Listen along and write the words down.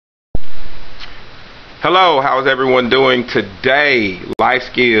Hello, how's everyone doing today? Life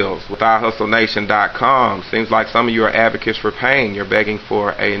skills with iHustleNation.com. Seems like some of you are advocates for pain. You're begging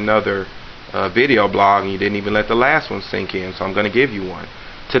for another video blog and you didn't even let the last one sink in, so I'm going to give you one.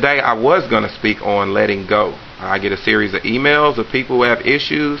 Today I was going to speak on letting go. I get a series of emails of people who have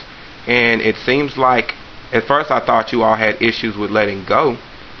issues, and it seems like at first I thought you all had issues with letting go,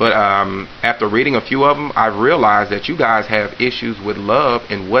 but after reading a few of them, I realized that you guys have issues with love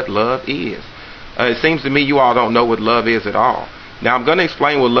and what love is. It seems to me you all don't know what love is at all. Now I'm going to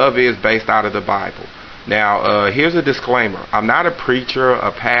explain what love is based out of the Bible. Now here's a disclaimer. I'm not a preacher,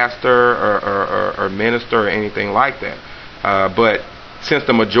 a pastor, or minister or anything like that. But since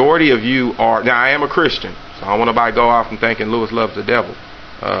the majority of you are, now I am a Christian, so I don't want nobody to go off and thinking Lewis loves the devil.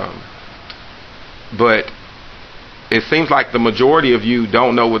 But it seems like the majority of you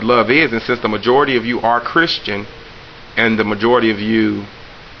don't know what love is, and since the majority of you are Christian, and the majority of you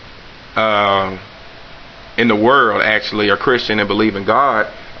in the world actually are Christian and believe in God,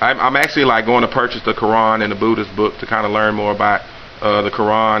 I'm actually like going to purchase the Quran and the Buddhist book to kind of learn more about the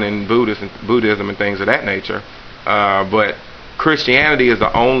Quran and Buddhism and things of that nature. But Christianity is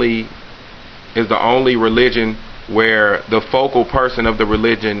the only religion where the focal person of the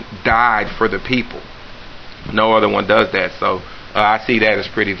religion died for the people. No other one does that, so I see that as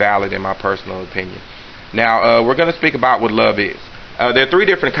pretty valid in my personal opinion. Now we're going to speak about what love is. There are three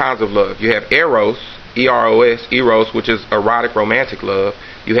different kinds of love. You have eros, E-R-O-S, eros, which is erotic romantic love.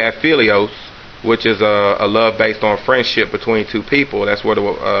 You have philios, which is a love based on friendship between two people. That's where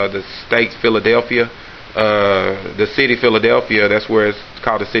the state Philadelphia, the city Philadelphia, that's where it's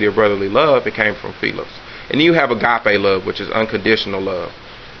called the city of brotherly love. It came from philos. And then you have agape love, which is unconditional love.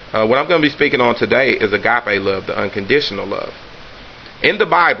 What I'm going to be speaking on today is agape love, the unconditional love. In the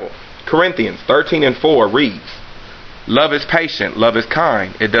Bible, Corinthians 13:4 reads, "Love is patient, love is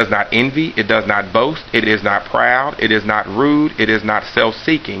kind. It does not envy, it does not boast, it is not proud, it is not rude, it is not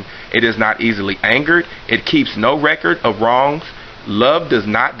self-seeking, it is not easily angered, it keeps no record of wrongs. Love does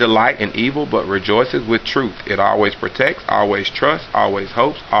not delight in evil, but rejoices with truth. It always protects, always trusts, always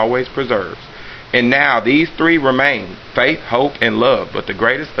hopes, always preserves." And now these three remain: faith, hope, and love. But the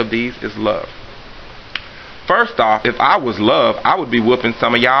greatest of these is love. First off, if I was love, I would be whooping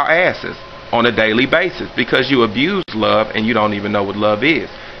some of y'all asses on a daily basis, because you abuse love and you don't even know what love is.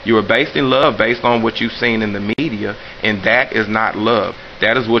 You are based in love based on what you've seen in the media, and that is not love.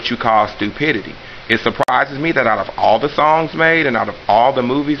 That is what you call stupidity. It surprises me that out of all the songs made and out of all the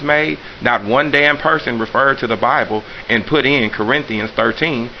movies made, not one damn person referred to the Bible and put in Corinthians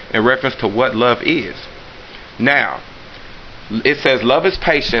 13 in reference to what love is. Now, it says love is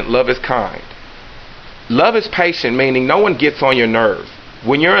patient, love is kind. Love is patient, meaning no one gets on your nerves.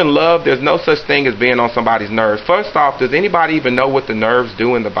 When you're in love, there's no such thing as being on somebody's nerves. First off, does anybody even know what the nerves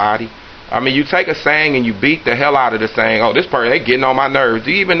do in the body? I mean, you take a saying and you beat the hell out of the saying. Oh, this person, they getting on my nerves. Do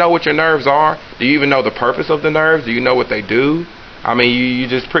you even know what your nerves are? Do you even know the purpose of the nerves? Do you know what they do? I mean, you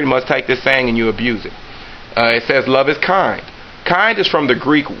just pretty much take this saying and you abuse it. It says love is kind. Kind is from the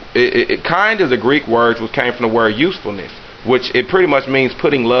Greek. Kind is a Greek word which came from the word usefulness, which it pretty much means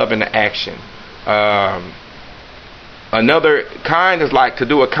putting love into action. Another kind is like to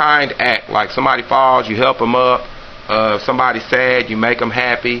do a kind act, like somebody falls, you help them up. If somebody's sad, you make them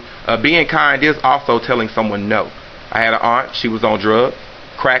happy. Being kind is also telling someone no. I had an aunt, she was on drugs.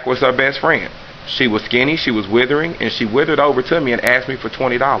 Crack was her best friend. She was skinny, she was withering, and she withered over to me and asked me for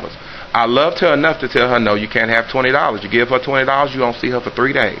 $20. I loved her enough to tell her, no, you can't have $20. You give her $20, you don't see her for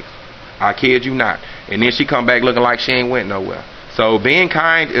 3 days. I kid you not. And then she come back looking like she ain't went nowhere. So being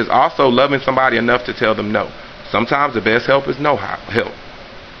kind is also loving somebody enough to tell them no. Sometimes the best help is no help.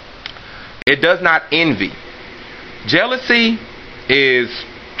 It does not envy. Jealousy is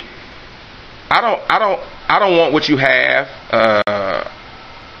I don't want what you have.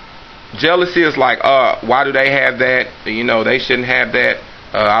 Jealousy is like, why do they have that? You know, they shouldn't have that.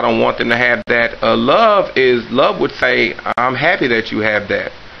 I don't want them to have that. Love would say, I'm happy that you have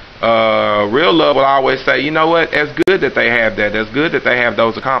that. Real love will always say, you know what? It's good that they have that. It's good that they have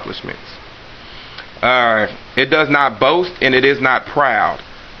those accomplishments. It does not boast, and it is not proud.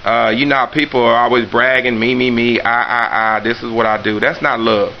 You know, people are always bragging, me, I, this is what I do. That's not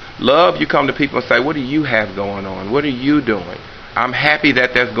love. Love, you come to people and say, what do you have going on? What are you doing? I'm happy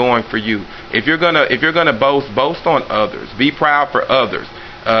that that's going for you. If you're gonna boast on others. Be proud for others.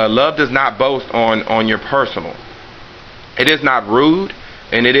 Love does not boast on your personal. It is not rude,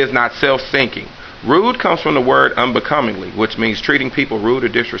 and it is not self-seeking. Rude comes from the word unbecomingly, which means treating people rude or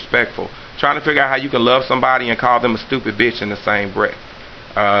disrespectful. Trying to figure out how you can love somebody and call them a stupid bitch in the same breath.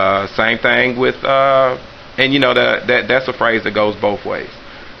 Same thing with, and you know that's a phrase that goes both ways.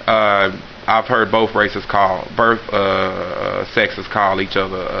 I've heard both races call, sexes call each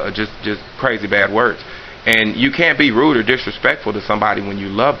other just crazy bad words. And you can't be rude or disrespectful to somebody when you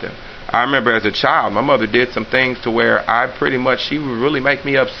love them. I remember as a child, my mother did some things to where she would really make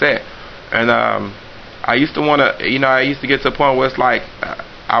me upset. And I used to want to, I used to get to a point where it's like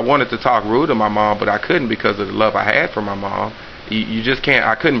I wanted to talk rude to my mom, but I couldn't because of the love I had for my mom. You just can't.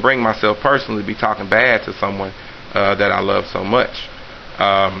 I couldn't bring myself personally to be talking bad to someone that I love so much.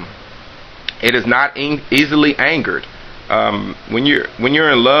 It is not easily angered. When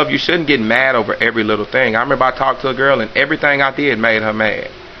you're in love, you shouldn't get mad over every little thing. I remember I talked to a girl and everything I did made her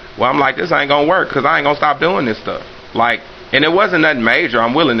mad. Well, I'm like, this ain't gonna work because I ain't gonna stop doing this stuff. Like, and it wasn't nothing major.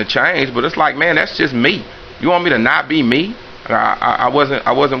 I'm willing to change, but it's like, man, that's just me. You want me to not be me? I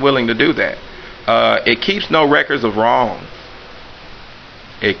wasn't willing to do that. It keeps no records of wrongs.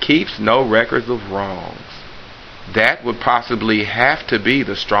 It keeps no records of wrongs. That would possibly have to be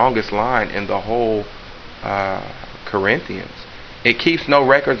the strongest line in the whole Corinthians. It keeps no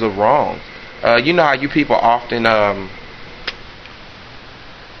records of wrongs. You know how you people often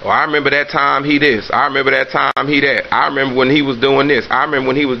I remember that time he this. I remember that time he that. I remember when he was doing this. I remember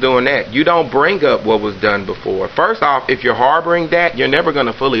when he was doing that. You don't bring up what was done before. First off, if you're harboring that, you're never going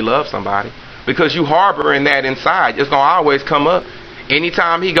to fully love somebody because you harboring that inside. It's going to always come up.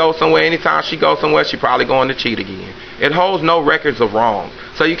 Anytime he goes somewhere, anytime she goes somewhere, she probably going to cheat again. It holds no records of wrong.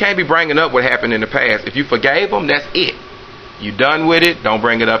 So you can't be bringing up what happened in the past. If you forgave them, that's it. You done with it. Don't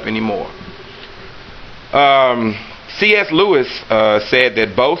bring it up anymore. C.S. Lewis said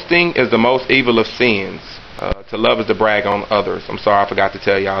that boasting is the most evil of sins. To love is to brag on others. I'm sorry I forgot to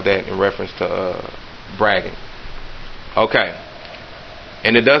tell y'all that in reference to bragging. Okay.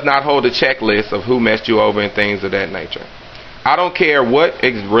 And it does not hold a checklist of who messed you over and things of that nature. I don't care what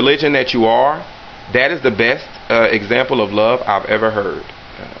religion that you are. That is the best example of love I've ever heard.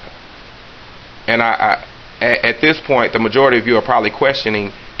 And at this point, the majority of you are probably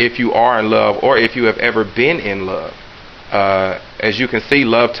questioning if you are in love or if you have ever been in love. As you can see,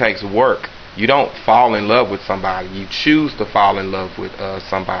 love takes work. You don't fall in love with somebody. You choose to fall in love with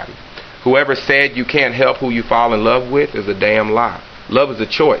somebody. Whoever said you can't help who you fall in love with is a damn lie. Love is a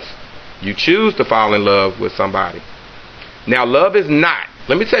choice. You choose to fall in love with somebody. Now, love is not,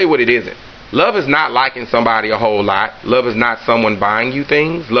 let me tell you what it isn't. Love is not liking somebody a whole lot. Love is not someone buying you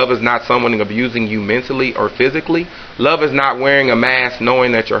things. Love is not someone abusing you mentally or physically. Love is not wearing a mask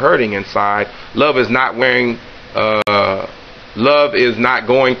knowing that you're hurting inside. Love is not love is not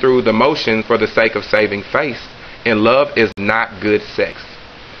going through the motions for the sake of saving face. And love is not good sex.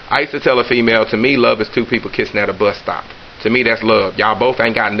 I used to tell a female, to me, love is two people kissing at a bus stop. To me, that's love. Y'all both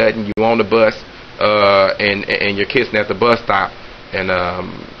ain't got nothing. You on the bus and you're kissing at the bus stop. And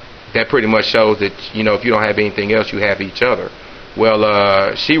that pretty much shows that, if you don't have anything else, you have each other.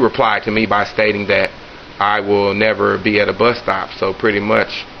 Well, she replied to me by stating that I will never be at a bus stop. So pretty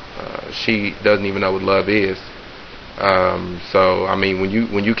much she doesn't even know what love is. So, I mean,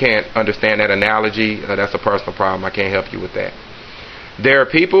 when you can't understand that analogy, that's a personal problem. I can't help you with that. There are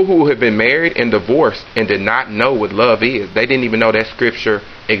people who have been married and divorced and did not know what love is. They didn't even know that scripture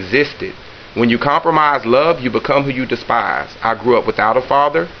existed. When you compromise love, you become who you despise. I grew up without a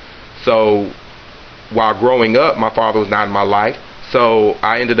father. So while growing up, my father was not in my life. So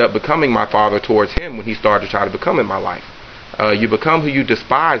I ended up becoming my father towards him when he started to try to become in my life. You become who you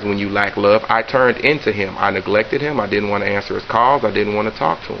despise when you lack love. I turned into him. I neglected him. I didn't want to answer his calls. I didn't want to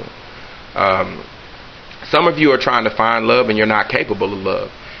talk to him. Some of you are trying to find love and you're not capable of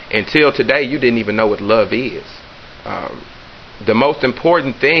love. Until today, you didn't even know what love is. The most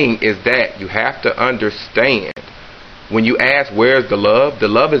important thing is that you have to understand. When you ask where's the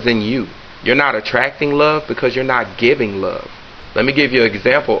love is in you. You're not attracting love because you're not giving love. Let me give you an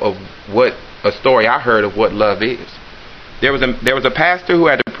example of a story I heard of what love is. There was a pastor who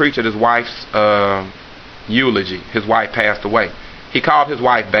had to preach at his wife's eulogy. His wife passed away. He called his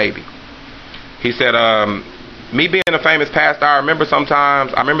wife baby. He said, me being a famous pastor, I remember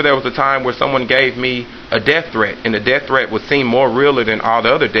there was a time where someone gave me a death threat, and the death threat would seem more realer than all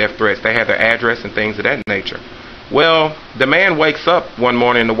the other death threats. They had their address and things of that nature. Well, the man wakes up one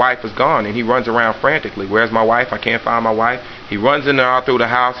morning and the wife is gone, and he runs around frantically. Where's my wife? I can't find my wife. He runs in and out through the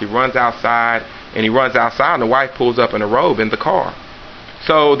house. He runs outside, and the wife pulls up in a robe in the car.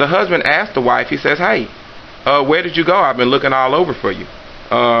 So the husband asked the wife, he says, hey, where did you go? I've been looking all over for you.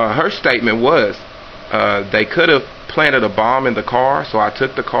 Her statement was, they could have planted a bomb in the car, so I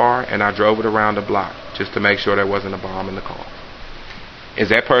took the car and I drove it around the block just to make sure there wasn't a bomb in the car. Is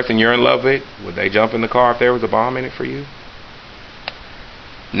that person you're in love with? Would they jump in the car if there was a bomb in it for you?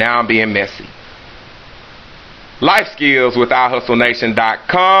 Now I'm being messy. Life Skills with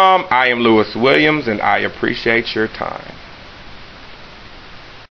iHustleNation.com. I am Lewis Williams, and I appreciate your time.